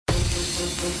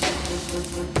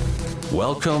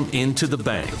Welcome into The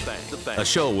Bank, a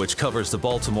show which covers the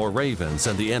Baltimore Ravens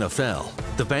and the NFL.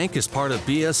 The Bank is part of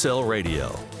BSL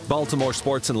Radio. Baltimore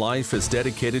Sports and Life is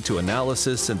dedicated to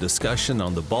analysis and discussion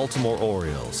on the Baltimore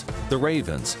Orioles, the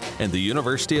Ravens, and the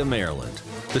University of Maryland.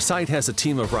 The site has a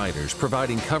team of writers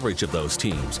providing coverage of those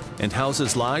teams and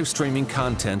houses live streaming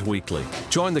content weekly.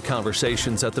 Join the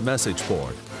conversations at the message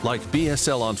board, like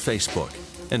BSL on Facebook,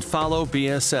 and follow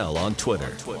BSL on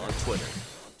Twitter.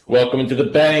 Welcome into The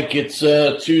Bank. It's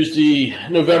Tuesday,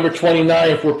 November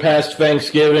 29th. We're past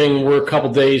Thanksgiving. We're a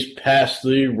couple days past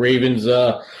the Ravens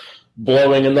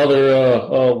blowing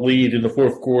another lead in the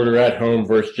fourth quarter at home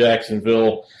versus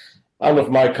Jacksonville. I'm with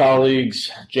my colleagues,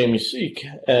 Jamie Seek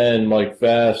and Mike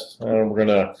Fast, and we're going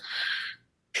to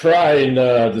try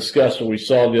and discuss what we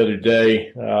saw the other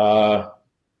day.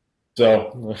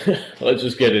 So let's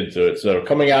just get into it. So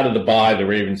coming out of the bye, the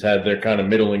Ravens had their kind of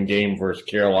middling game versus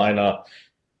Carolina.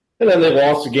 And then they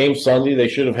lost the game Sunday they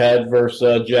should have had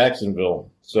versus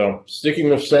Jacksonville. So sticking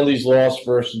with Sunday's loss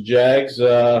versus Jags,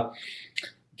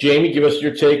 Jamie, give us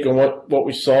your take on what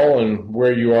we saw and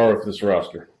where you are with this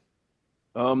roster.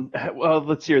 Well,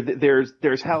 let's hear.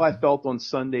 There's how I felt on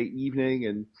Sunday evening,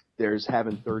 and there's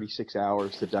having 36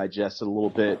 hours to digest it a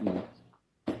little bit.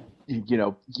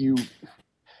 And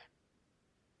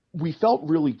we felt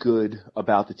really good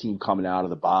about the team coming out of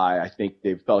the bye. I think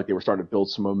they felt like they were starting to build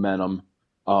some momentum.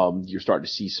 You're starting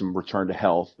to see some return to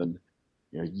health, and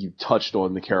you touched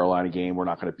on the Carolina game. We're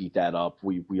not going to beat that up.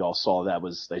 We all saw that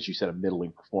was, as you said, a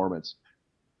middling performance.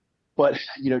 But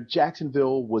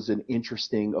Jacksonville was an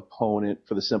interesting opponent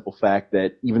for the simple fact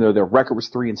that even though their record was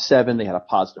 3-7, they had a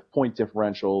positive point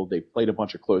differential. They played a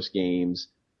bunch of close games.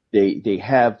 They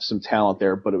have some talent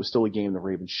there, but it was still a game the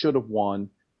Ravens should have won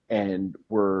and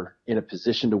were in a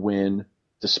position to win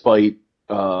despite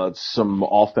some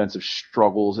offensive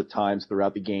struggles at times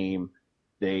throughout the game.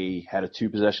 They had a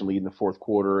 2-possession lead in the fourth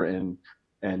quarter,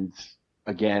 and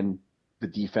again, the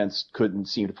defense couldn't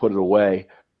seem to put it away.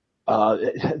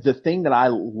 The thing that I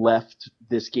left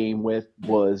this game with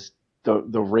was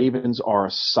the Ravens are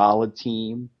a solid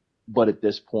team, but at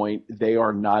this point, they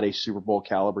are not a Super Bowl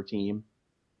caliber team,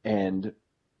 and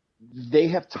they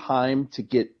have time to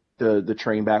get the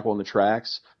train back on the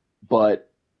tracks, but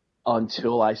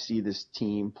until I see this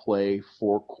team play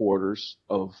 4 quarters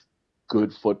of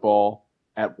good football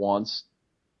at once,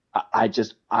 I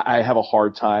have a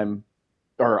hard time,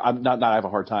 or I'm not I have a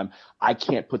hard time. I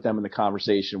can't put them in the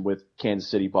conversation with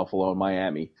Kansas City, Buffalo, and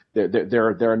Miami.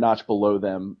 They're a notch below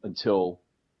them until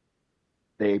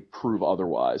they prove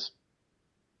otherwise.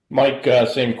 Mike,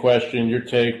 same question. Your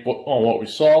take on what we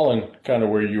saw and kind of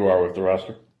where you are with the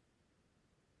roster.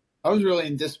 I was really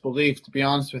in disbelief, to be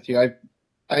honest with you.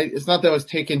 It's not that I was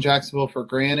taking Jacksonville for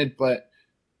granted, but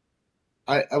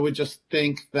I would just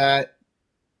think that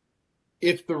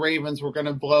if the Ravens were going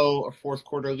to blow a fourth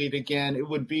quarter lead again, it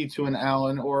would be to an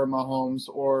Allen or a Mahomes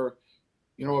or,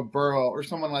 a Burrow or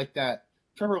someone like that.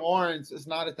 Trevor Lawrence is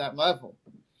not at that level.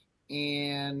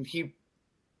 And he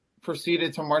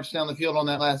proceeded to march down the field on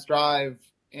that last drive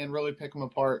and really pick them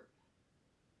apart.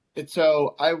 And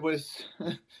so I was,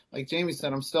 like Jamie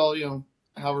said, I'm still,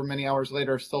 however many hours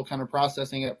later, still kind of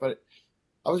processing it, but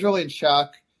I was really in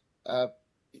shock. The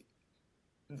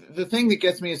thing that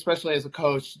gets me, especially as a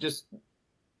coach, just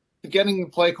getting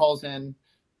play calls in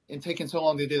and taking so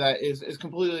long to do that is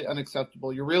completely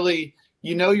unacceptable. You're really,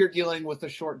 you're dealing with a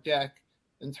short deck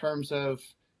in terms of,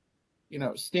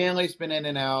 Stanley's been in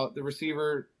and out. The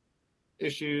receiver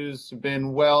issues have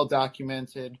been well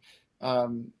documented.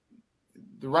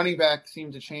 The running back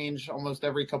seemed to change almost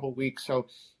every couple of weeks. So,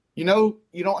 you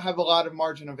don't have a lot of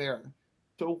margin of error.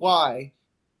 So why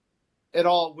at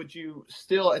all would you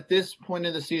still, at this point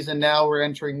in the season, now we're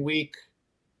entering week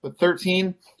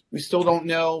 13, we still don't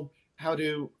know how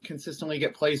to consistently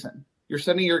get plays in. You're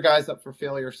setting your guys up for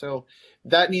failure. So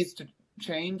that needs to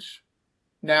change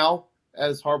now.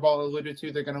 As Harbaugh alluded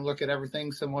to, they're going to look at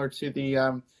everything similar to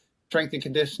the strength and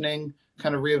conditioning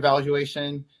kind of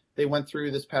reevaluation they went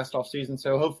through this past offseason.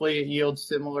 So hopefully it yields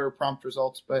similar prompt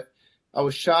results. But I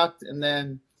was shocked and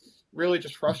then really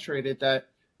just frustrated that,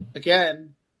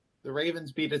 again, the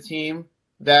Ravens beat a team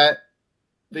that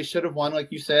they should have won, like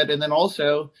you said. And then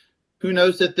also, who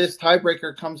knows that this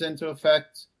tiebreaker comes into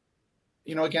effect,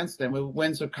 against them. It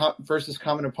wins versus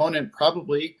common opponent.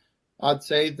 Probably, I'd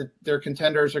say that their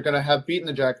contenders are going to have beaten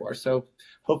the Jaguars. So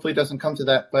hopefully it doesn't come to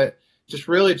that. But just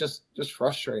really just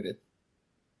frustrated.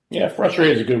 Yeah,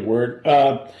 frustrated is a good word.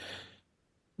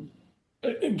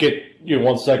 Get you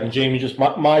 1 second, Jamie. Just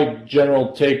my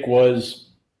general take was,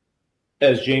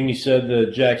 as Jamie said, the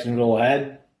Jacksonville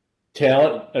had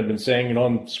talent. I've been saying it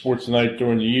on Sports Tonight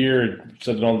during the year,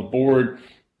 said it on the board,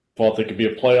 thought they could be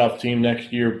a playoff team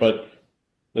next year, but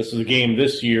this is a game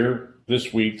this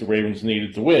week, the Ravens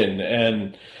needed to win.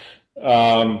 And,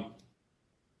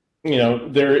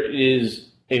 there is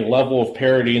a level of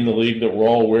parity in the league that we're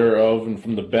all aware of, and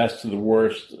from the best to the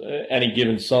worst, any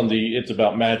given Sunday, it's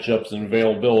about matchups and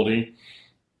availability.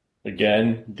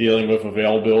 Again, dealing with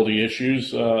availability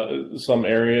issues, some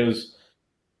areas.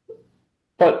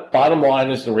 But bottom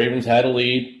line is the Ravens had a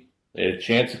lead. They had a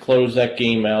chance to close that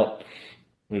game out.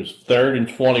 It was 3rd and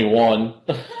 21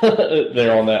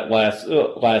 there on that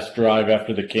last drive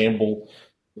after the Campbell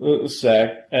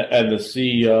sack, and to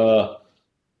see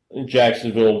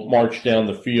Jacksonville march down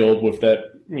the field with that,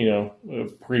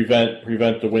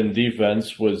 prevent the win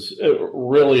defense was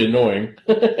really annoying.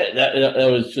 that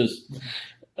was just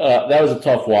that was a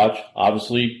tough watch.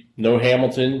 Obviously, no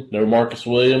Hamilton, no Marcus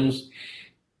Williams.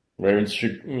 Ravens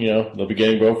should, they'll be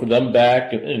getting both of them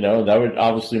back. And, that would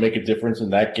obviously make a difference in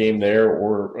that game there,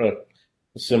 or a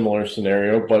similar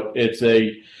scenario. But it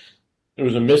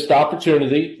was a missed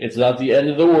opportunity. It's not the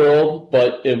end of the world,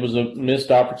 but it was a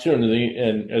missed opportunity.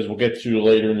 And as we'll get to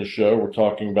later in the show, we're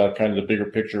talking about kind of the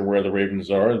bigger picture where the Ravens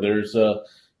are. There's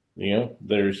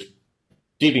there's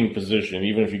seeding position,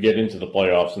 even if you get into the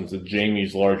playoffs. And to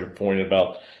Jamie's larger point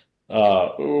about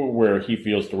where he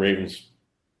feels the Ravens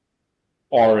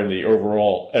are in the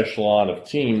overall echelon of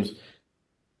teams,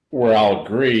 where I'll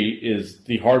agree is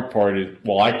the hard part is,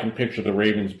 while I can picture the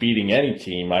Ravens beating any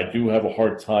team, I do have a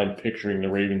hard time picturing the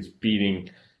Ravens beating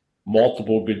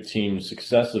multiple good teams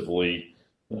successively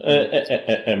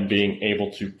and being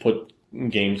able to put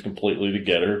games completely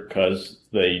together, because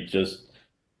they just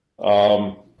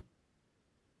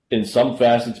in some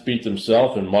facets beat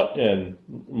themselves, and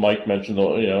Mike mentioned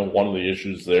one of the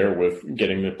issues there with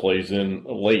getting the plays in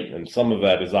late, and some of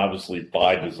that is obviously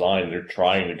by design. They're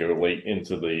trying to go late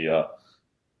into the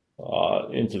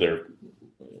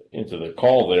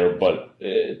call there, but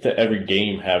to every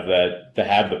game have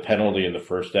the penalty in the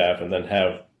first half, and then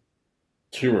have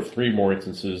 2 or 3 more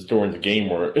instances during the game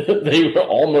where they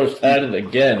almost had it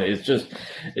again.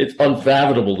 It's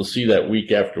unfathomable to see that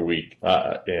week after week.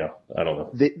 I don't know.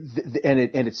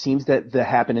 It seems that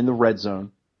happen in the red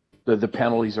zone. The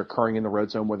penalties are occurring in the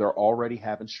red zone where they're already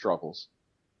having struggles.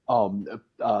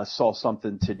 Saw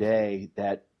something today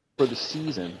that for the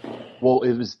season,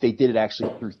 they did it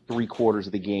actually through 3 quarters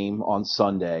of the game on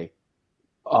Sunday.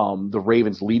 The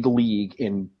Ravens lead the league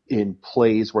in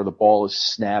plays where the ball is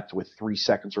snapped with 3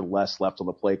 seconds or less left on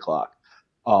the play clock.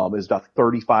 It's about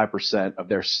 35% of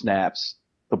their snaps,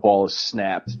 the ball is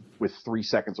snapped with 3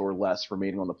 seconds or less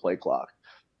remaining on the play clock.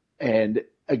 And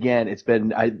again,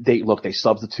 they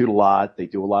substitute a lot, they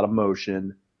do a lot of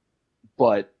motion,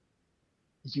 but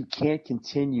you can't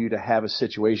continue to have a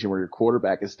situation where your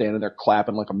quarterback is standing there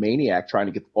clapping like a maniac trying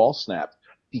to get the ball snapped,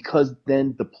 because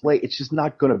then the play, it's just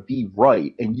not going to be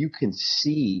right. And you can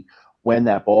see when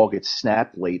that ball gets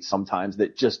snapped late sometimes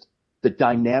that just the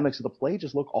dynamics of the play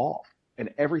just look off, and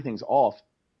everything's off.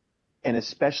 And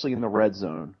especially in the red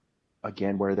zone,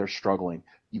 again, where they're struggling,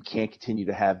 you can't continue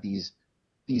to have these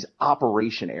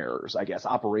operational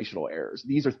errors.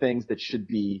 These are things that should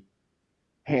be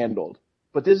handled.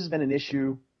 But this has been an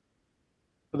issue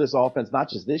for this offense, not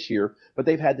just this year, but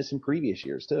they've had this in previous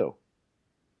years too.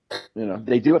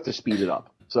 They do have to speed it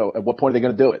up. So at what point are they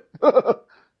going to do it?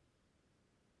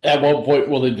 At what point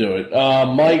will they do it?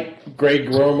 Mike, Greg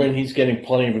Roman, he's getting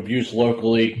plenty of abuse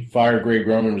locally. Fire Greg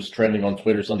Roman was trending on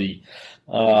Twitter Sunday.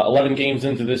 11 games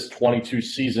into this 22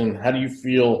 season, how do you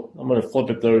feel? I'm going to flip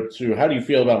it, though, to how do you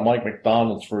feel about Mike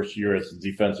McDonald's first year as the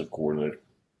defensive coordinator?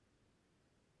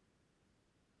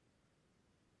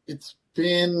 It's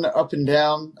been up and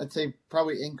down. I'd say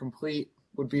probably incomplete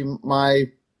would be my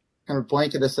kind of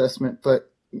blanket assessment,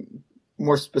 but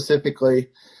more specifically,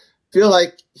 feel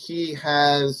like he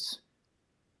has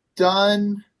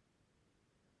done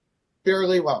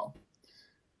fairly well.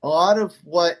 A lot of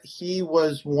what he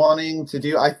was wanting to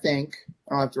do, I think,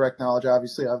 I don't have direct knowledge,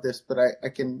 obviously, of this, but I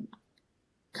can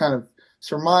kind of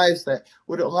surmise that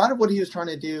a lot of what he was trying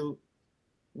to do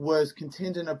was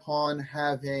contingent upon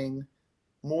having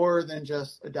more than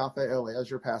just Odafe Oweh as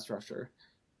your pass rusher.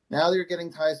 Now they're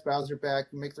getting Tyus Bowser back.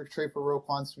 You make their trade for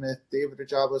Roquan Smith. David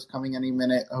Ajaba's coming any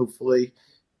minute, hopefully.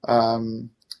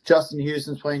 Justin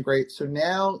Houston's playing great. So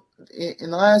now,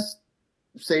 in the last,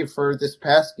 save for this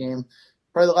past game,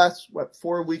 probably the last,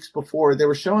 4 weeks before, they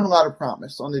were showing a lot of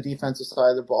promise on the defensive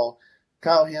side of the ball.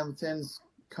 Kyle Hamilton's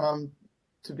come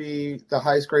to be the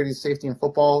highest graded safety in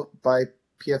football by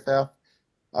PFF.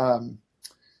 A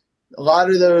lot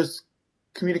of those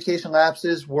communication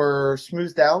lapses were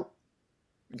smoothed out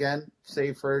again,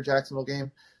 save for a Jacksonville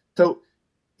game. So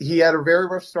he had a very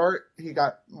rough start. He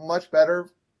got much better,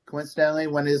 coincidentally,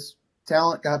 when his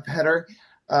talent got better.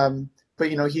 But,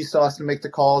 he still has to make the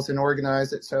calls and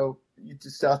organize it. So you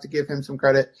just still have to give him some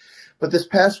credit. But this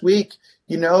past week,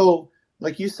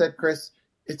 like you said, Chris,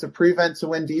 it's a prevent to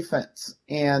win defense.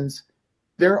 And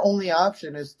their only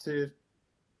option is to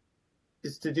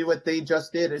do what they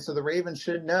just did. And so the Ravens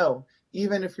should know,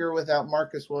 even if you're without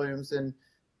Marcus Williams and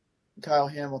Kyle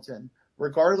Hamilton,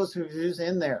 regardless of who's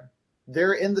in there,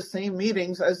 they're in the same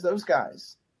meetings as those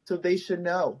guys. So they should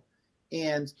know.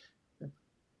 And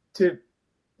to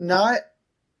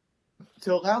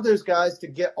allow those guys to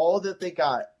get all that they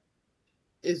got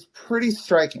is pretty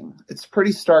striking. It's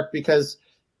pretty stark because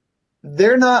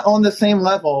they're not on the same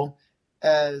level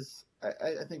as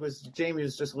I think it was Jamie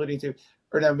was just alluding to,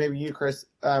 or no, maybe you, Chris.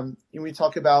 We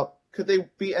talk about, could they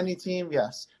beat any team?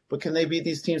 Yes. But can they beat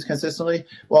these teams consistently?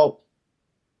 Well,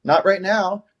 not right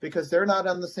now, because they're not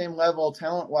on the same level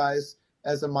talent-wise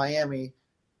as a Miami.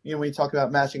 We talk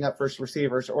about matching up first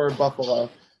receivers or Buffalo.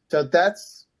 So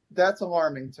that's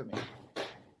alarming to me.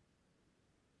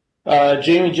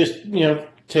 Jamie, just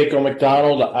take on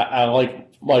McDonald. I like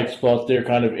Mike's thoughts there,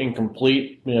 kind of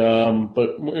incomplete.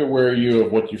 But where are you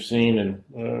of what you've seen and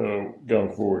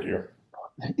going forward here?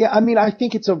 Yeah, I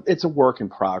think it's a work in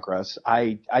progress.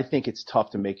 I think it's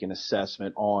tough to make an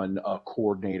assessment on a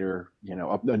coordinator,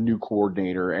 a new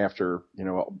coordinator after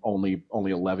only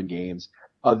 11 games.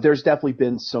 There's definitely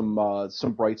been some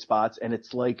bright spots, and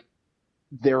it's like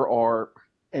there are,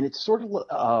 and it's sort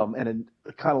of and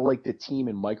kind of like the team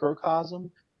in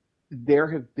microcosm. There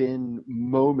have been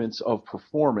moments of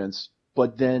performance,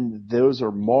 but then those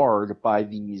are marred by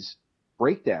these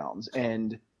breakdowns.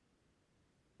 And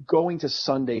going to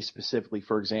Sunday specifically,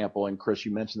 for example, and Chris,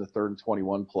 you mentioned the 3rd and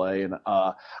 21 play, and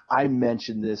I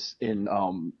mentioned this in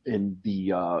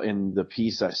the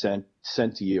piece I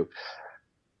sent to you.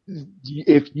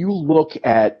 If you look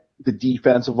at the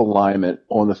defensive alignment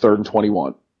on the 3rd and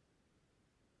 21,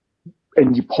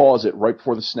 and you pause it right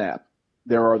before the snap,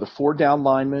 there are the 4 down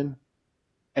linemen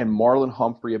and Marlon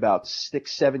Humphrey about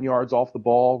 6-7 yards off the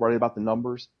ball, right about the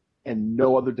numbers, and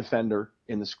no other defender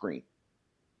in the screen.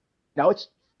 Now it's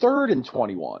 3rd and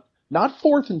 21, not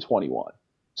 4th and 21.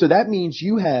 So that means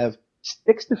you have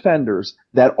 6 defenders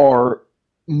that are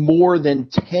more than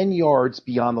 10 yards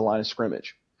beyond the line of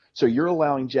scrimmage. So you're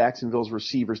allowing Jacksonville's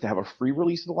receivers to have a free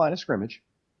release of the line of scrimmage,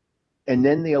 and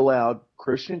then they allowed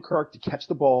Christian Kirk to catch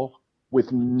the ball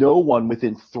with no one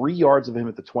within 3 yards of him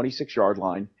at the 26-yard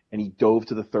line, and he dove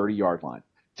to the 30-yard line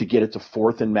to get it to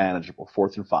 4th and manageable,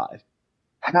 4th and 5.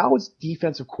 How, as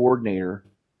defensive coordinator,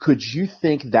 could you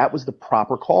think that was the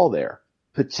proper call there,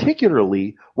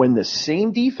 particularly when the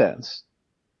same defense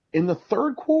in the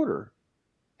 3rd quarter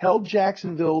held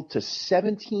Jacksonville to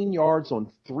 17 yards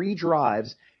on 3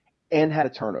 drives and had a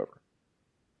turnover?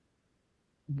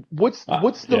 What's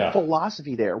the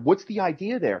philosophy there? What's the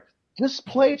idea there? Just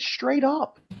play it straight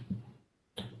up.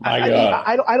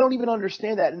 I don't even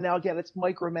understand that. And now, again, it's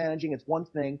micromanaging. It's one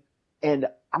thing. And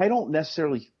I don't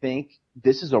necessarily think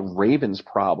this is a Ravens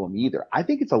problem either. I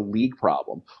think it's a league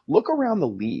problem. Look around the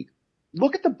league.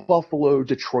 Look at the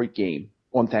Buffalo-Detroit game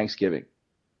on Thanksgiving.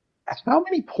 How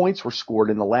many points were scored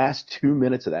in the last 2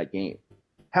 minutes of that game?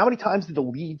 How many times did the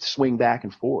lead swing back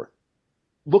and forth?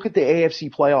 Look at the AFC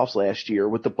playoffs last year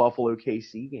with the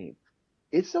Buffalo-KC game.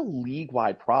 It's a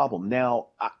league-wide problem. Now,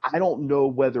 I don't know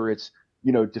whether it's,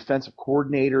 defensive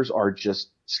coordinators are just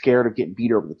scared of getting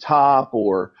beat over the top,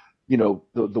 or, the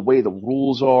way the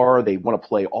rules are, they want to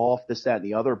play off this, that, and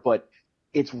the other. But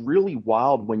it's really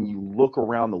wild when you look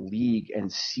around the league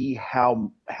and see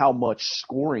how much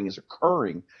scoring is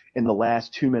occurring in the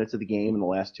last 2 minutes of the game, and the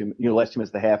last 2 minutes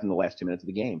of the half, and the last 2 minutes of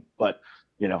the game. But,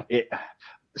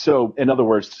 so in other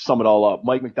words, to sum it all up,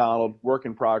 Mike Macdonald, work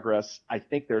in progress. I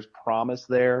think there's promise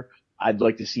there. I'd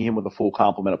like to see him with a full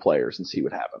complement of players and see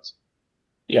what happens.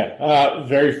 Yeah,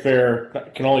 very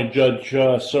fair. Can only judge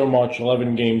so much.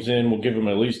 11 games in, we'll give him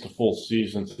at least a full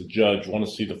season to judge. Want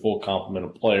to see the full complement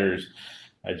of players.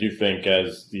 I do think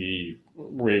as the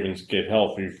Ravens get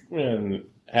healthy and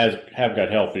have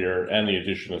got healthier, and the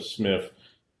addition of Smith,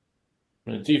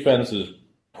 the defense is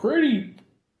pretty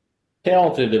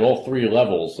talented at all 3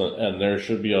 levels, and there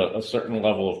should be a certain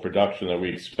level of production that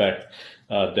we expect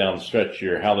down the stretch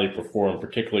here. How they perform,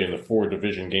 particularly in the 4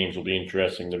 division games, will be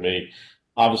interesting to me.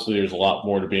 Obviously, there's a lot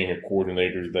more to being a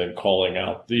coordinator than calling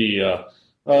out the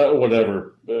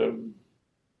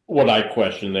what I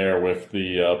question there with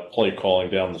the play calling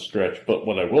down the stretch. But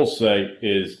what I will say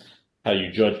is how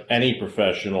you judge any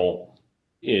professional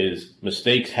is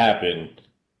mistakes happen.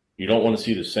 You don't want to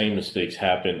see the same mistakes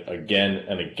happen again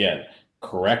and again.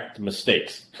 Correct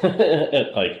mistakes,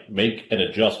 like make an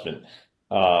adjustment.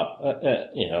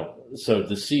 So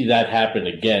to see that happen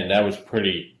again, that was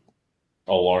pretty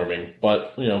alarming.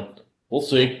 But we'll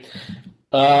see.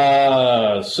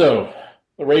 So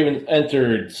the Ravens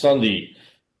entered Sunday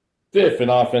fifth in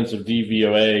offensive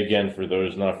DVOA. Again, for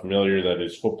those not familiar, that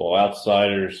is Football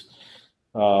Outsiders.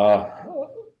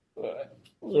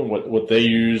 What they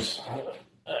use,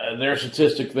 their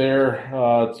statistic there,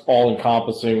 it's all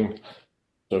encompassing.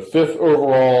 So fifth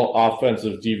overall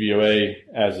offensive DVOA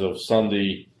as of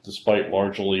Sunday, despite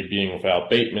largely being without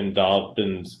Bateman,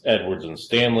 Dobbins, Edwards, and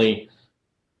Stanley.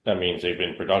 That means they've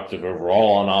been productive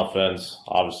overall on offense.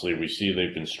 Obviously, we see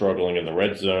they've been struggling in the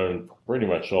red zone pretty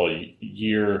much all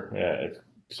year,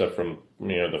 except from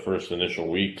the first initial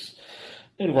weeks.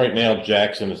 And right now,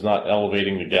 Jackson is not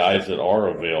elevating the guys that are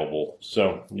available.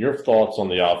 So your thoughts on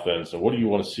the offense, and what do you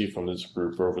want to see from this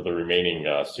group over the remaining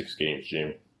 6 games,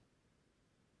 Jim?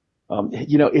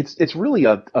 It's really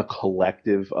a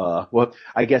collective. Well,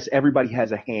 I guess everybody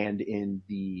has a hand in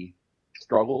the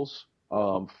struggles,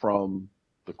 from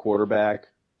the quarterback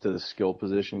to the skill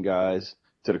position guys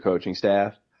to the coaching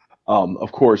staff.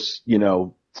 Of course,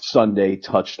 Sunday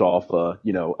touched off a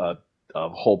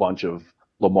whole bunch of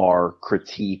Lamar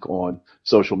critique on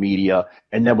social media,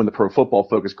 and then when the Pro Football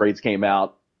Focus grades came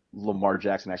out, Lamar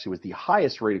Jackson actually was the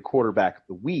highest rated quarterback of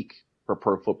the week for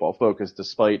Pro Football Focus,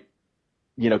 despite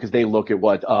because they look at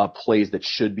what plays that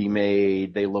should be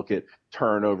made. They look at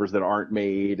turnovers that aren't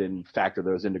made and factor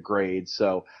those into grades.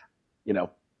 So,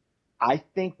 I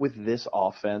think with this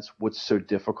offense, what's so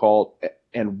difficult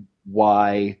and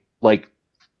why, the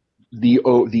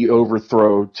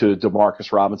overthrow to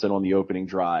Demarcus Robinson on the opening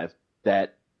drive,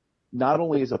 that not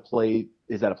only is that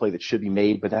a play that should be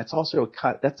made, but that's also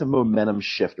that's a momentum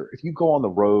shifter. If you go on the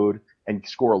road and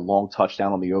score a long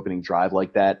touchdown on the opening drive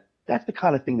like that, that's the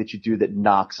kind of thing that you do that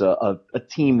knocks a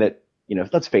team that,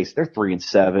 let's face it, they're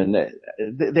 3-7.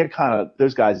 They're kind of,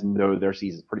 those guys know their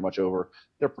season's pretty much over.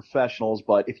 They're professionals,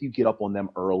 but if you get up on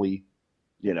them early,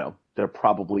 they're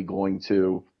probably going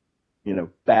to,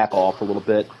 back off a little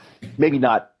bit. Maybe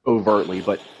not overtly,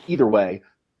 but either way,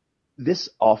 this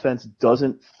offense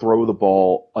doesn't throw the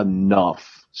ball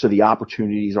enough, so the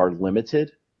opportunities are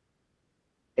limited.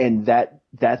 And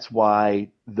that's why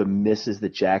the misses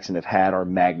that Jackson have had are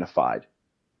magnified.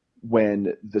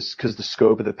 Because the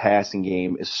scope of the passing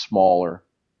game is smaller,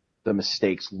 the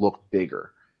mistakes look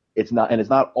bigger. It's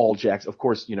not all Jackson. Of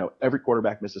course, every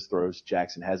quarterback misses throws.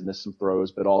 Jackson has missed some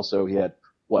throws, but also he had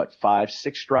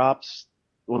 5-6 drops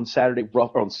on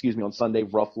Sunday,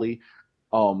 roughly.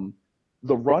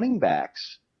 The running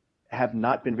backs have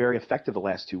not been very effective the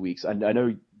last 2 weeks. I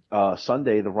know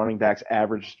Sunday, the running backs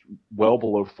averaged well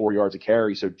below 4 yards a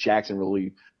carry, so Jackson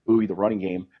really buoyed the running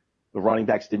game. The running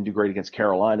backs didn't do great against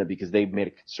Carolina because they made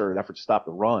a concerted effort to stop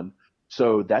the run.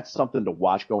 So that's something to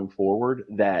watch going forward,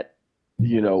 that,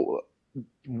 it'd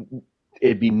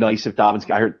be nice if Dobbins,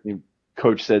 I heard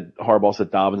Harbaugh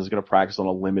said Dobbins is going to practice on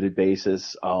a limited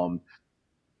basis.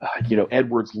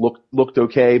 Edwards looked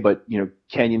okay, but,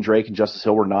 Kenyon Drake and Justice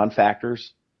Hill were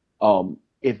non-factors.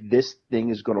 If this thing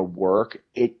is going to work,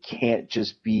 it can't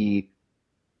just be,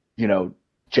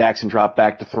 Jackson dropped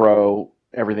back to throw,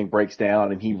 everything breaks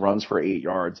down, and he runs for 8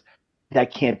 yards.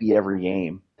 That can't be every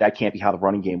game. That can't be how the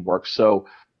running game works. So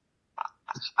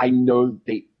I know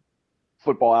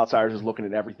Football Outsiders is looking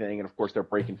at everything, and of course they're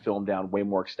breaking film down way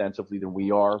more extensively than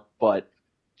we are. But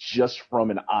just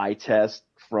from an eye test,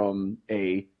 from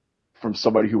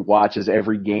somebody who watches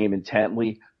every game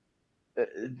intently,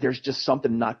 there's just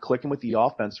something not clicking with the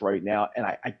offense right now, and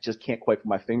I just can't quite put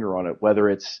my finger on it, whether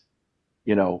it's,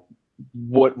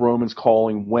 what Roman's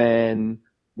calling when,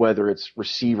 whether it's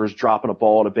receivers dropping a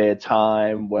ball at a bad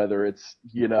time, whether it's,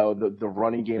 the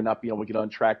running game not being able to get on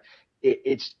track.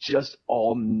 It's just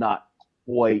all not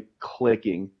quite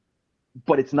clicking,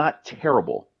 but it's not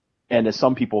terrible. And as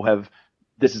some people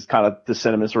this is kind of the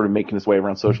sentiment sort of making its way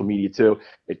around social media too.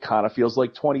 It kind of feels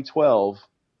like 2012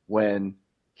 when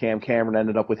Cam Cameron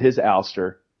ended up with his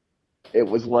ouster. It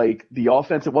was like the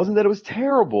offense, it wasn't that it was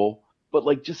terrible,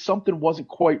 but just something wasn't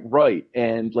quite right.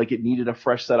 And it needed a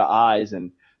fresh set of eyes.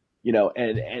 And,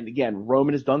 and again,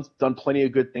 Roman has done plenty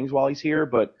of good things while he's here,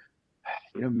 but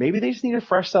maybe they just need a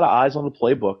fresh set of eyes on the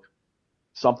playbook.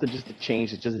 Something just to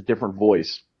change. It's just a different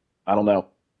voice. I don't know.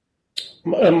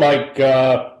 Mike,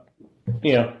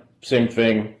 same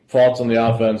thing. Thoughts on the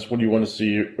offense? What do you want to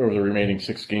see over the remaining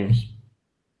 6 games?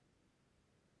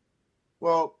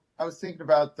 Well, I was thinking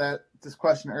about this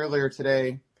question earlier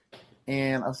today,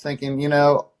 and I was thinking,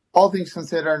 all things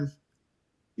considered,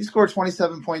 you score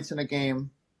 27 points in a game.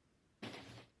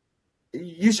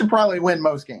 you should probably win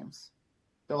most games.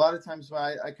 So a lot of times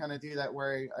I kind of do that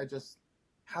where I just,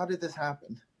 how did this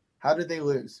happen? How did they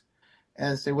lose?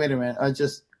 And I say, wait a minute, I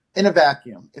just, in a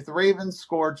vacuum, if the Ravens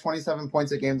scored 27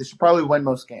 points a game, they should probably win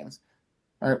most games.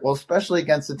 All right, well, especially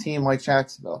against a team like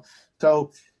Jacksonville.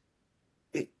 So,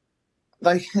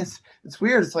 it's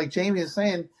weird. It's like Jamie is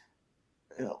saying,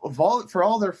 for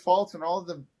all their faults and all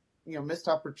the missed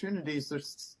opportunities, they're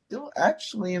still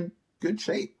actually in good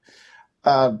shape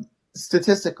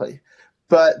statistically.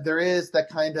 But there is that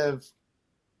kind of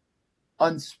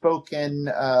unspoken.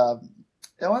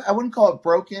 I wouldn't call it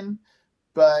broken,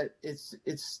 but it's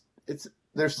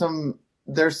there's some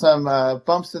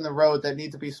bumps in the road that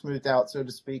need to be smoothed out, so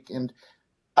to speak. And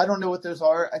I don't know what those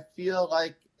are. I feel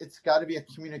like it's got to be a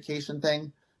communication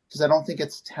thing because I don't think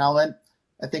it's talent.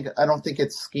 I don't think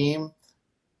it's scheme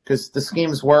because the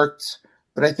scheme's worked,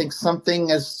 but I think something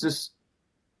is just,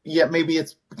 maybe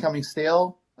it's becoming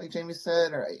stale, like Jamie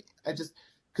said, or I just,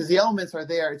 because the elements are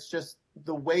there. It's just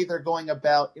the way they're going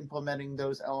about implementing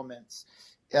those elements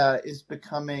is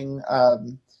becoming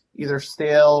either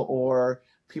stale or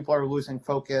people are losing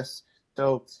focus.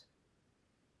 So,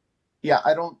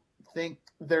 I don't think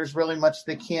there's really much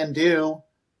they can do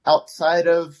outside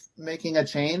of making a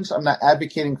change. I'm not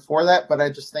advocating for that, but I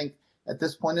just think at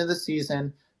this point in the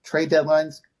season, trade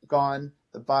deadline's gone,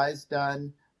 the bye's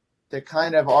done. They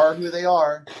kind of are who they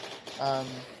are. I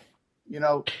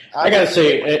gotta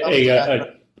say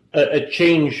a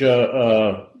change.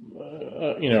 Moving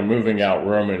out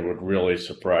Roman would really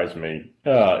surprise me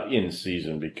in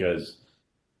season because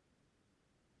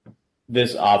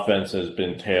this offense has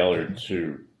been tailored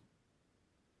to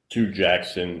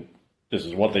Jackson. This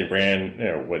is what they ran,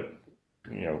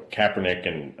 Kaepernick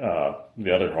and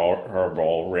the other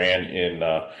Harbaugh ran in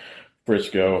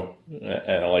Frisco,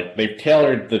 and they've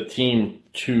tailored the team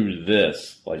to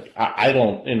this. I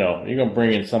don't, you're gonna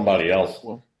bring in somebody else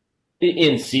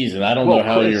in season. I don't know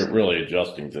how Chris, you're really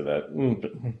adjusting to that.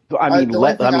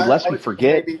 Lest we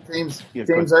forget James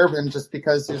Urban, just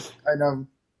because I know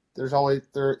there's always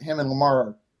him and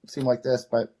Lamar seem like this,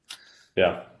 but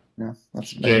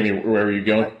that's Jamie. Where are you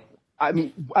going? I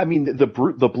mean,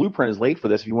 the blueprint is laid for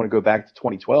this. If you want to go back to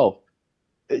 2012,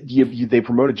 they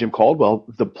promoted Jim Caldwell.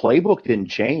 The playbook didn't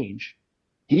change.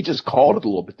 He just called it a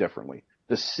little bit differently.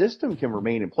 The system can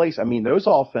remain in place. I mean, those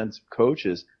offensive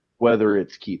coaches, whether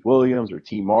it's Keith Williams or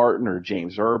T. Martin or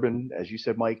James Urban, as you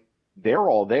said, Mike, they're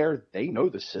all there. They know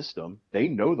the system. They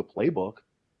know the playbook.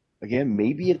 Again,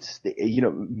 maybe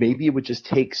maybe it would just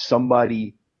take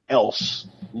somebody else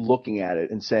looking at it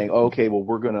and saying, okay, well,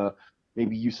 we're going to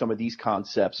maybe use some of these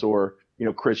concepts, or,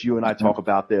 Chris, you and I talk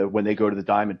about when they go to the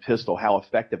diamond pistol, how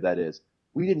effective that is.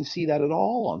 We didn't see that at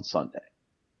all on Sunday.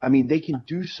 I mean, they can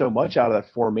do so much out of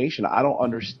that formation. I don't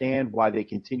understand why they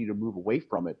continue to move away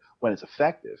from it when it's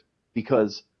effective,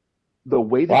 because the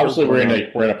way that obviously we're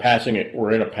in a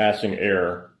passing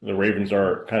era. The Ravens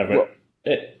are kind of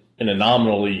an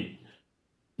anomaly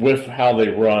with how they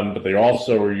run, but they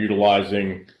also are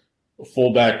utilizing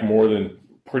fullback more than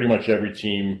pretty much every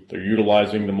team. They're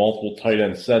utilizing the multiple tight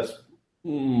end sets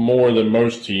more than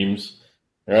most teams,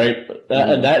 right?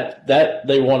 And that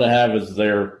they want to have as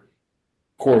their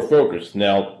core focus.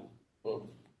 Now,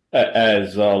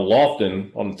 as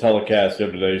Lofton on the telecast the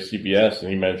other day, CBS, and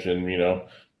he mentioned,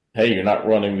 hey, you're not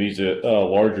running these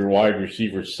larger wide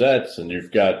receiver sets, and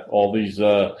you've got all these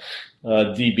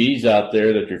DBs out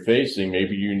there that you're facing.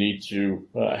 Maybe you need to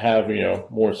have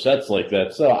more sets like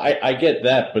that. So I get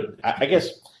that, but I guess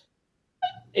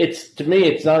to me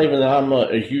it's not even that I'm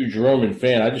a huge Roman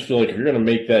fan. I just feel like if you're going to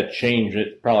make that change,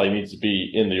 it probably needs to be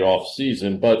in the off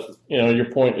season. But your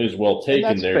point is well taken.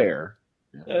 And that's there. Fair.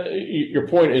 Your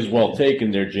point is well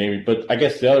taken there, Jamie. But I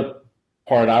guess the other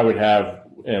part I would have,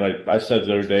 and I said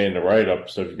the other day in the write-up,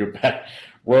 so if you go back,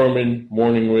 Roman,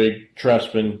 Morningwig,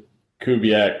 Trestman,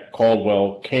 Kubiak,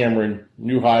 Caldwell, Cameron,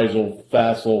 Neuheisel,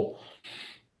 Fassel,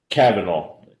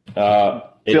 Kavanaugh.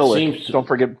 Don't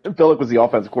forget, Billick was the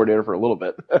offensive coordinator for a little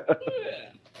bit.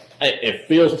 It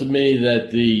feels to me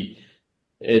that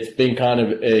it's been kind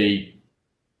of a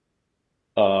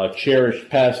cherished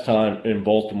pastime in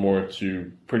Baltimore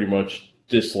to pretty much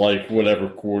dislike whatever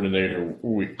coordinator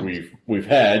we've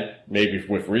had, maybe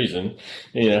with reason.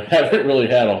 Haven't really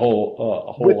had a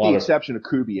whole with lot the exception of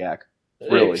Kubiak.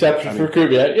 Really. Exception for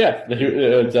Kubiak, yeah.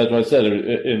 That's what I said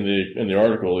in the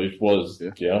article. He was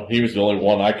the only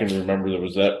one I can remember that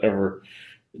was ever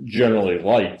generally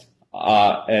liked.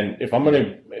 And if I'm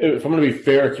gonna be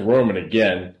fair to Roman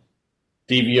again,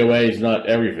 DVOA is not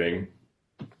everything,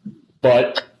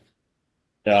 but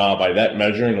by that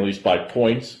measure, and at least by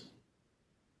points,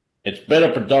 it's been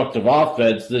a productive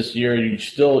offense this year.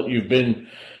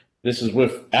 This is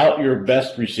without your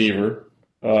best receiver,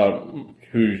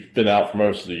 who's been out for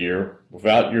most of the year,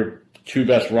 without your two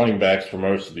best running backs for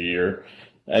most of the year,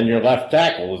 and your left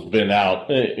tackle has been out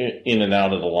in and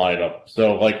out of the lineup.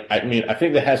 So, I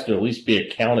think that has to at least be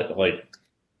accounted, when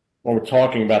we're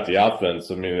talking about the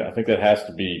offense. I think that has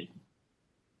to be,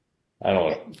 I don't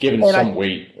know, given some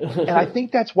weight. And I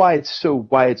think that's why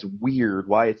it's weird,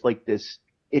 why it's like this.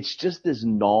 It's just this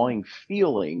gnawing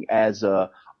feeling as a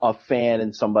fan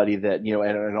and somebody that, and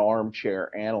an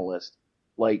armchair analyst.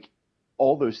 Like,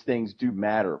 all those things do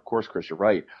matter. Of course, Chris, you're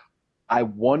right. I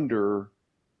wonder,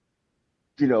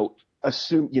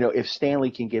 if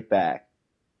Stanley can get back,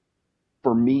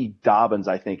 for me, Dobbins,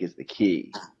 I think, is the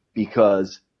key,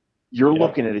 because you're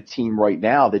looking at a team right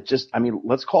now that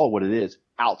let's call it what it is.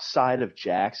 Outside of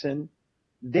Jackson,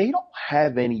 they don't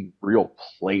have any real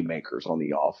playmakers on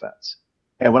the offense.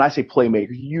 And when I say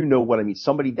playmaker, you know what I mean.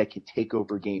 Somebody that can take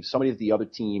over games. Somebody that the other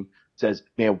team says,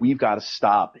 man, we've got to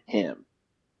stop him.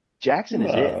 Jackson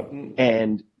is it.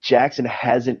 And Jackson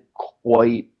hasn't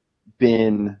quite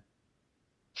been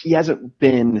 – he hasn't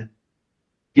been,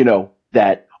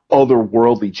 that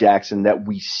otherworldly Jackson that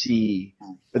we see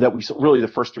 – that we really the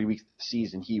first 3 weeks of the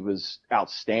season, he was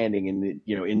outstanding in the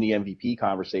MVP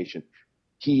conversation.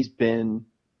 He's been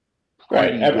 –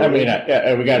 right. We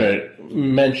got to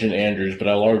mention Andrews, but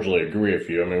I largely agree with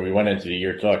you. We went into the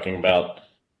year talking about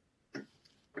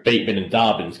Bateman and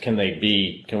Dobbins. Can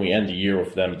we end the year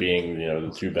with them being,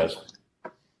 the two best,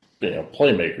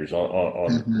 playmakers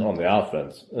on the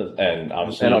offense? And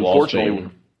obviously, and unfortunately,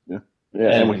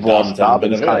 and we've lost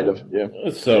Dobbins kind of. Yeah.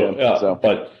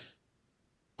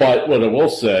 But what I will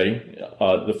say,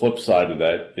 the flip side of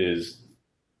that is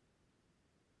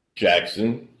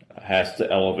Jackson has to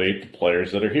elevate the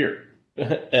players that are here,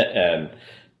 and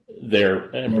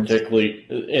particularly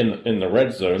in the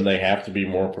red zone, they have to be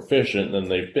more proficient than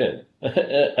they've been.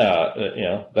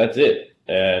 That's it.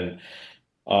 And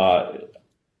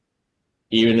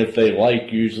even if they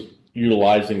like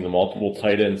utilizing the multiple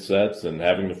tight end sets and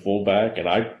having the fullback, and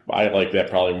I like that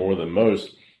probably more than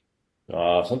most.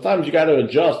 Sometimes you got to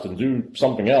adjust and do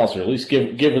something else, or at least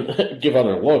give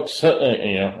other looks, so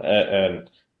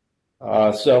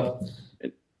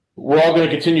we're all going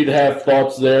to continue to have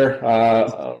thoughts there.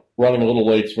 Running a little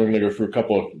late, so we're going to go through a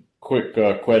couple of quick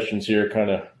questions here,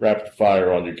 kind of rapid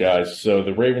fire on you guys. So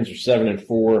the Ravens are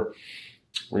 7-4.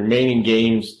 Remaining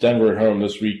games: Denver at home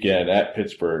this weekend, at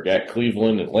Pittsburgh, at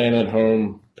Cleveland, Atlanta at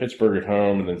home, Pittsburgh at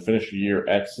home, and then finish the year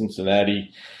at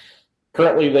Cincinnati.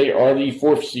 Currently, they are the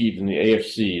 4th seed in the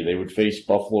AFC. They would face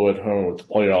Buffalo at home if the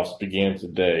playoffs began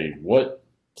today.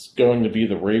 What's going to be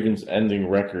the Ravens' ending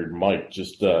record, Mike?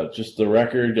 Just the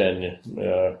record, and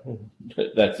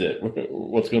that's it.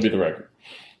 What's going to be the record?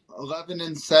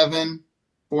 11-7,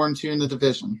 4-2 in the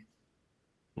division.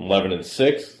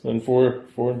 11-6 and 4.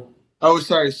 Oh,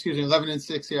 sorry, excuse me.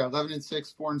 11-6. Yeah,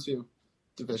 11-6, 4-2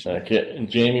 division. Okay, and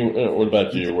Jamie, what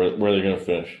about you? Where are they going to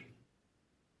finish?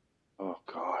 Oh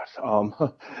God.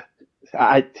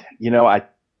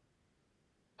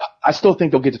 I still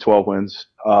think they'll get to 12 wins.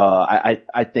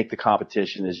 I think the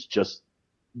competition is just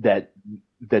that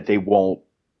they won't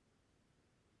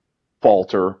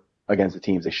falter against the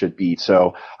teams they should beat.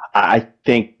 So I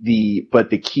think the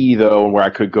key though, and where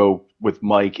I could go with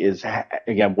Mike is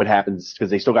again, what happens, because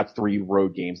they still got 3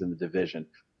 road games in the division.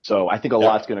 So I think a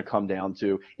lot's going to come down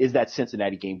to, is that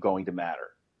Cincinnati game going to matter?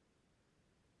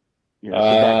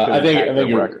 I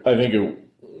think it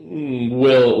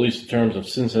will, at least in terms of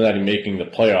Cincinnati making the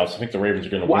playoffs. I think the Ravens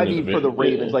are going to win the division. For the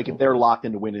Ravens, if they're locked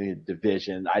into winning the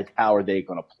division, how are they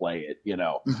going to play it?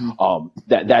 Mm-hmm.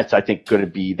 That's I think going to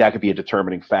be, that could be a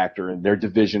determining factor in their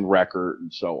division record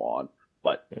and so on.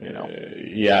 But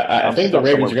I think the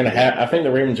Ravens are going to have. I think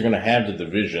the Ravens are going to have the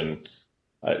division.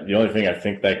 The only thing I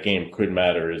think that game could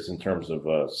matter is in terms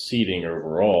of seeding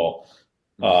overall.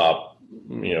 But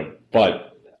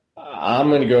I'm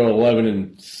going to go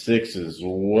 11-6 as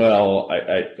well.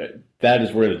 That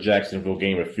is where the Jacksonville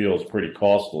game, it feels pretty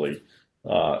costly.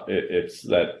 It's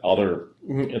that other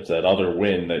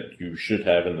win that you should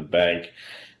have in the bank.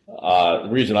 The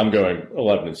reason I'm going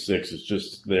 11-6 is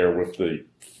just there with the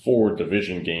 4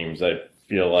 division games. I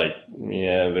feel like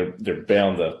they're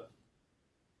bound to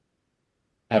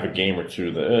have a game or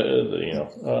two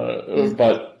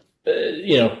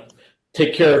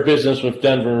take care of business with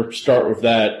Denver, start with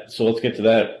that. So let's get to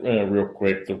that real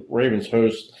quick. The Ravens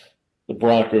host the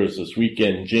Broncos this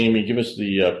weekend. Jamie, give us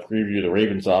the preview of the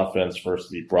Ravens offense versus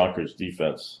the Broncos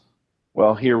defense.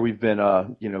 Well, here we've been,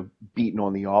 beating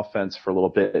on the offense for a little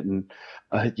bit. And,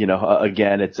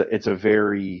 again, it's a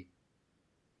very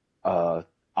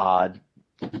odd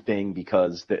thing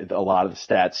because a lot of the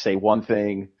stats say one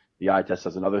thing, the eye test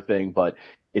says another thing, but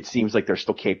it seems like they're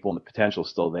still capable and the potential is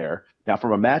still there. Now,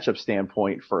 from a matchup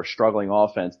standpoint, for a struggling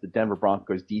offense, the Denver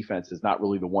Broncos defense is not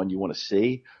really the one you want to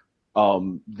see.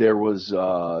 There was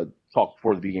talk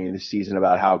before the beginning of the season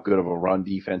about how good of a run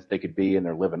defense they could be, and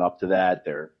they're living up to that.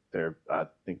 They're I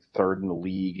think third in the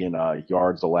league in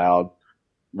yards allowed,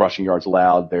 rushing yards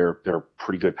allowed. They're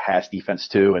pretty good pass defense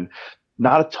too, and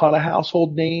not a ton of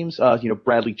household names.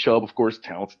 Bradley Chubb, of course,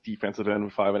 talented defensive end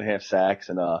with 5.5 sacks,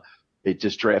 and they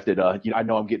just drafted. I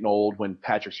know I'm getting old when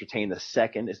Patrick Surtain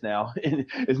II is now in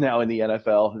the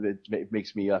NFL. It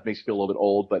makes me feel a little bit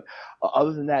old. But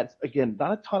other than that, again,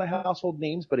 not a ton of household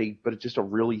names, but just a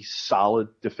really solid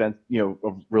defense. A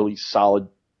really solid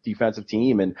defensive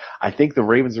team. And I think the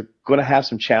Ravens are going to have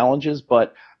some challenges,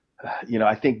 but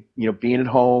I think being at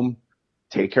home,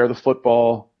 take care of the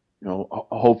football.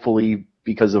 Hopefully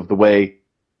because of the way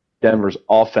Denver's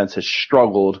offense has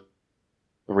struggled,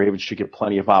 the Ravens should get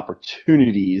plenty of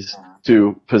opportunities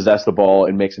to possess the ball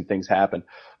and make some things happen.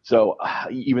 So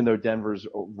even though Denver's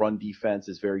run defense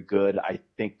is very good, I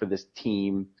think for this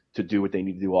team to do what they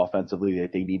need to do offensively,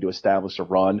 they need to establish a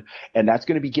run, and that's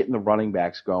going to be getting the running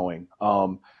backs going.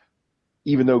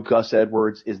 Even though Gus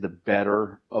Edwards is the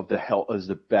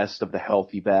best of the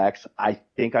healthy backs, I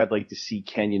think I'd like to see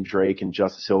Kenyon Drake and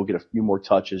Justice Hill get a few more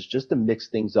touches just to mix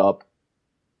things up.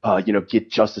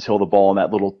 Get Justice Hill the ball and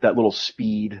that little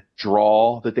speed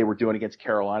draw that they were doing against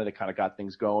Carolina that kind of got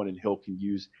things going, and Hill can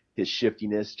use his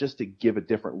shiftiness just to give a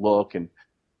different look, and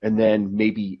then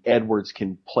maybe Edwards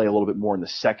can play a little bit more in the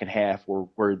second half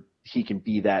where he can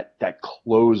be that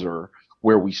closer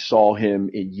where we saw him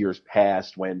in years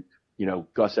past when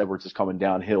Gus Edwards is coming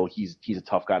downhill. He's a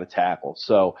tough guy to tackle.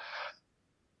 So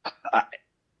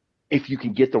if you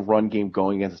can get the run game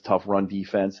going against a tough run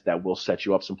defense, that will set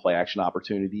you up some play action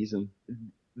opportunities. And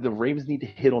the Ravens need to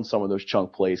hit on some of those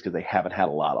chunk plays because they haven't had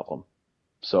a lot of them.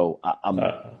 So I'm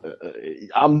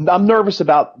nervous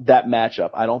about that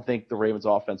matchup. I don't think the Ravens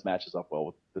offense matches up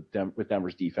well with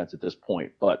Denver's defense at this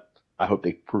point, but I hope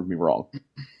they prove me wrong.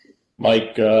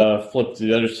 Mike, flip to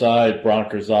the other side,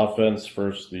 Broncos offense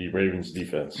versus the Ravens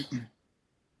defense.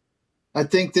 I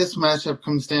think this matchup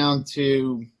comes down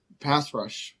to pass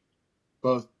rush.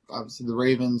 Both, obviously, the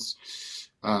Ravens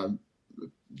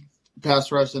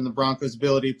pass rush and the Broncos'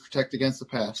 ability to protect against the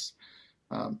pass.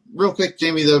 Real quick,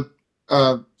 Jamie,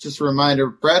 just a reminder,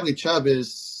 Bradley Chubb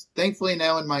is thankfully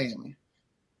now in Miami.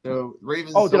 So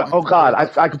Ravens. God,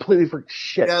 I completely forgot.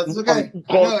 Shit. Yeah, it's okay.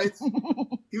 I know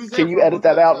he was there. Can you edit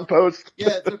that out in post?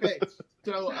 Yeah, it's okay.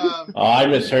 So. I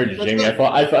misheard you, Jamie.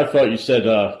 I thought you said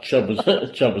Chubb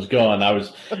was gone. I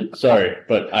was sorry,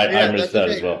 but I missed that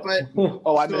as well. But,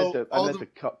 I meant the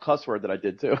cuss word that I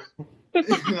did too.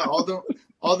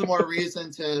 all the more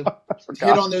reason to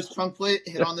hit on those chunk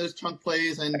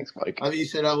plays, and thanks, Mike. You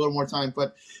should have a little more time.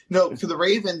 But no, for the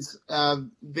Ravens,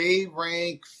 they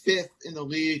rank 5th in the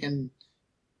league, and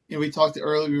we talked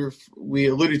earlier. We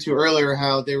alluded to earlier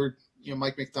how they were.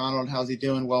 Mike McDonald, how's he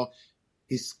doing? Well,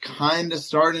 he's kind of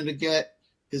starting to get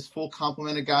his full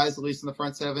complement of guys, at least in the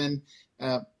front seven.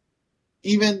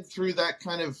 Even through that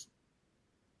kind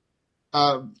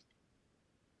of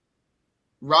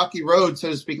rocky road, so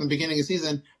to speak, in the beginning of the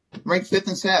season, ranked 5th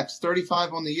in sacks,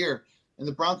 35 on the year. And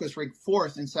the Broncos ranked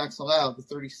 4th in sacks allowed with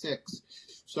 36.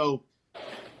 So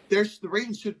the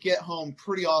Ravens should get home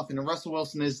pretty often. And Russell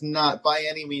Wilson is not by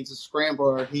any means a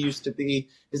scrambler he used to be.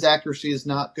 His accuracy is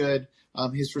not good.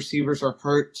 His receivers are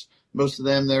hurt. Most of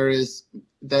them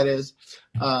that is.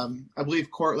 I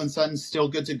believe Cortland Sutton's still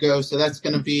good to go. So that's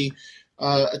going to be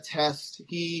a test.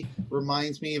 He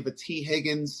reminds me of a T.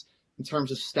 Higgins in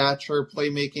terms of stature,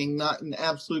 playmaking, not an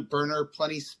absolute burner,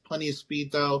 plenty of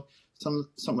speed though.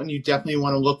 Someone you definitely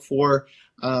want to look for.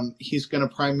 He's going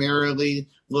to primarily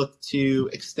look to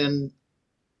extend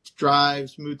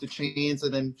drives, move the chains,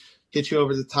 and then hit you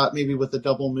over the top maybe with a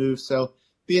double move. So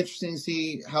be interesting to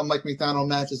see how Mike McDonald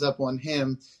matches up on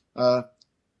him.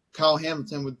 Kyle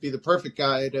Hamilton would be the perfect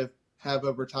guy to have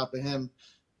over top of him.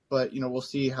 But, we'll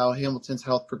see how Hamilton's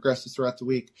health progresses throughout the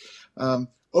week.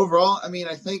 Overall,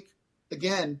 I think,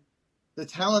 again, the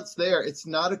talent's there. It's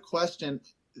not a question.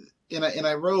 And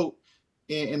I wrote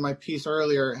in my piece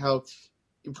earlier how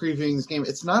in previewing this game,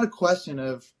 it's not a question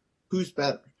of who's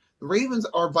better. The Ravens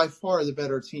are by far the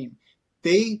better team.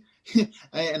 They,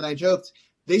 and I joked,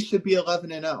 they should be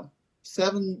 11-0.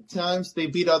 7 times they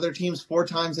beat other teams, 4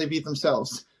 times they beat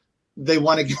themselves. They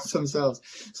won against themselves.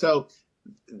 So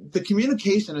the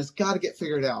communication has got to get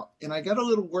figured out. And I got a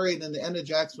little worried in the end of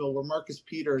Jacksonville where Marcus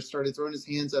Peters started throwing his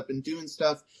hands up and doing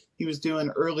stuff he was doing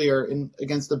earlier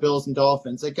against the Bills and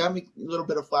Dolphins. It got me a little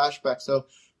bit of flashback. So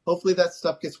hopefully that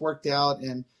stuff gets worked out,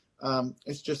 and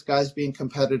it's just guys being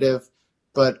competitive.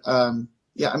 But,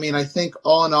 I think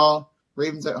all in all,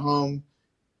 Ravens at home,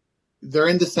 they're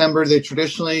in December. They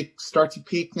traditionally start to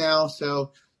peak now.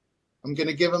 So I'm going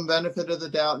to give them benefit of the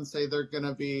doubt and say they're going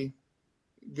to be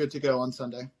good to go on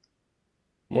Sunday.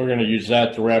 We're going to use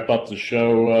that to wrap up the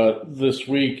show this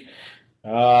week.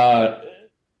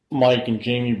 Mike and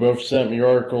Jamie both sent me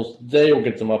articles today. We'll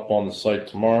get them up on the site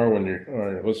tomorrow when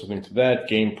you're listening to that.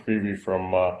 Game preview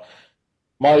from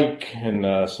Mike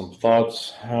and some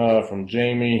thoughts from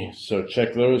Jamie. So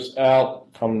check those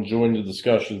out. Come and join the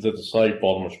discussions at the site,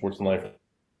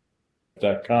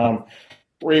 BaltimoreSportsAndLife.com.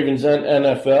 Ravens and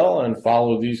NFL, and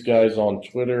follow these guys on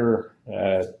Twitter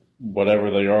at whatever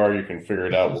they are. You can figure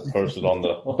it out. We'll post it on the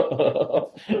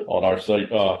on our site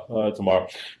tomorrow.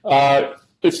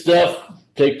 Good stuff.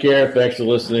 Take care. Thanks for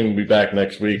listening. We'll be back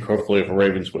next week, hopefully if a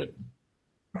Ravens win.